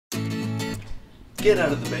Get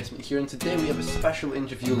out of the basement here, and today we have a special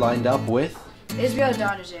interview lined up with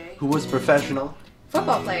Idonije, who was a professional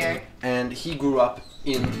football player, and he grew up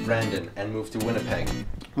in Brandon and moved to Winnipeg.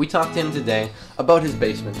 We talked to him today about his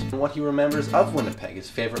basement and what he remembers of Winnipeg, his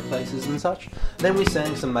favorite places and such. Then we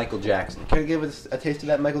sang some Michael Jackson. Can you give us a taste of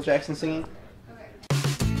that Michael Jackson singing?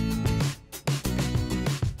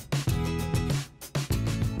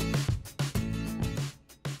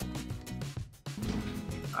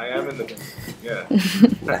 I am in the basement, yeah.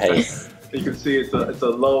 Nice. You can see it's a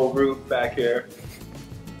low roof back here.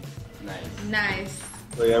 Nice.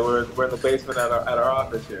 So yeah, we're in the basement at our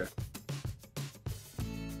office here.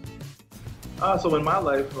 So in my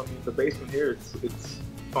life, I mean, the basement here, it's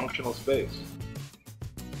functional space.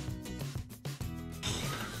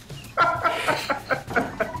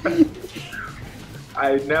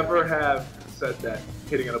 I never have said that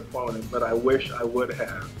hitting an opponent, but I wish I would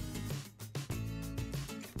have.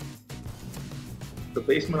 The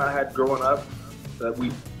basement I had growing up, that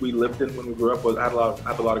we lived in when we grew up, I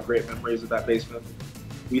have a lot of great memories of that basement.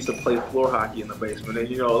 We used to play floor hockey in the basement, and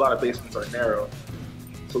a lot of basements are narrow,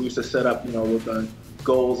 so we used to set up, with the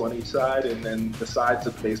goals on each side, and then the sides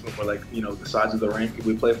of the basement were like, the sides of the rink.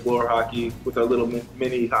 We play floor hockey with our little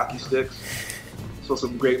mini hockey sticks. So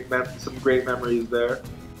some great memories there.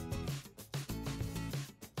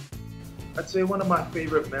 I'd say one of my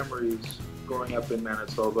favorite memories growing up in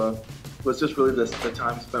Manitoba was just really the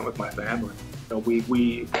time spent with my family.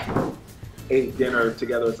 We ate dinner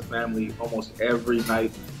together as a family almost every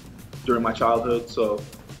night during my childhood. So,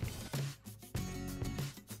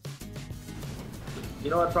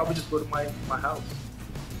 I'd probably just go to my house,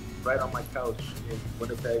 right on my couch in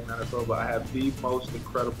Winnipeg, Manitoba. I have the most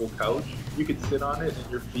incredible couch. You could sit on it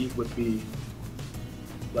and your feet would be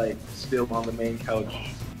like still on the main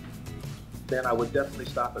couch. Then I would definitely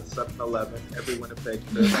stop at 7-Eleven every Winnipeg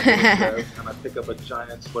trip, and I'd pick up a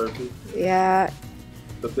giant Slurpee. Yeah.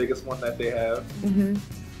 The biggest one that they have. Mm-hmm.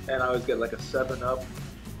 And I always get like a 7-Up,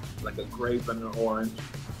 like a grape and an orange.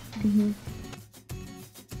 Mm-hmm.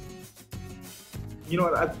 You know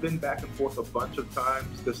what, I've been back and forth a bunch of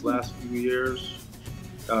times this last few years.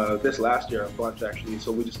 This last year, a bunch actually.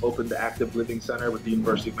 So we just opened the Active Living Center with the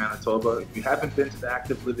University of Manitoba. If you haven't been to the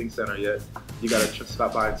Active Living Center yet, you gotta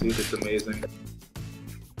stop by and see it. It's amazing.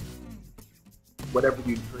 Whatever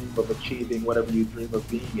you dream of achieving, whatever you dream of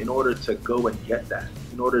being, in order to go and get that,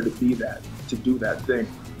 in order to be that, to do that thing,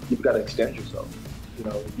 you've got to extend yourself.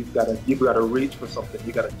 You've got to reach for something.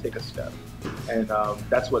 You got to take a step, and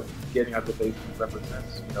that's what getting out the basement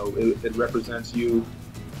represents. It represents you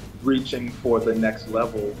reaching for the next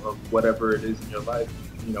level of whatever it is in your life.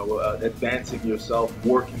 Advancing yourself,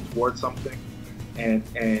 working towards something, and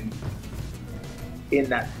in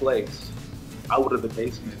that place, out of the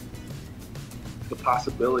basement, the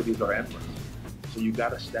possibilities are endless. So you got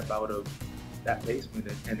to step out of that basement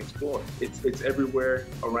and explore. It's everywhere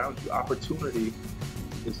around you. Opportunity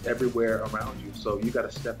is everywhere around you. So you got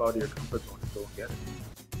to step out of your comfort zone and go and get it.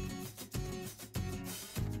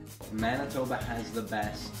 Manitoba has the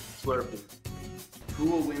best. Slurpee. Who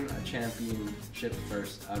will win a championship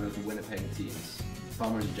first out of the Winnipeg teams?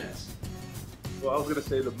 Bombers, Jets. Well, I was gonna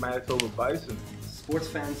say the Manitoba Bison. Sports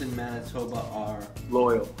fans in Manitoba are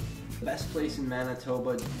Loyal. The best place in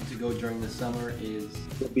Manitoba to go during the summer is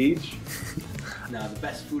The beach. Now, the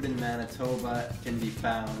best food in Manitoba can be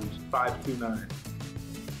found 529.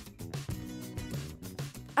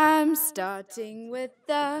 I'm starting with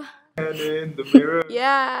the... And in the mirror.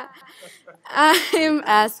 Yeah. I'm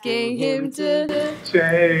asking him to...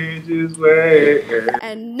 Change his way.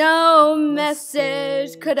 And no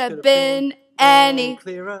message could have been any...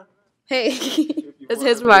 clearer. Hey, that's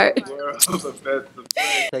his part.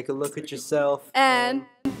 Take a look at yourself And...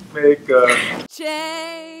 Make a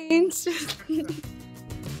change.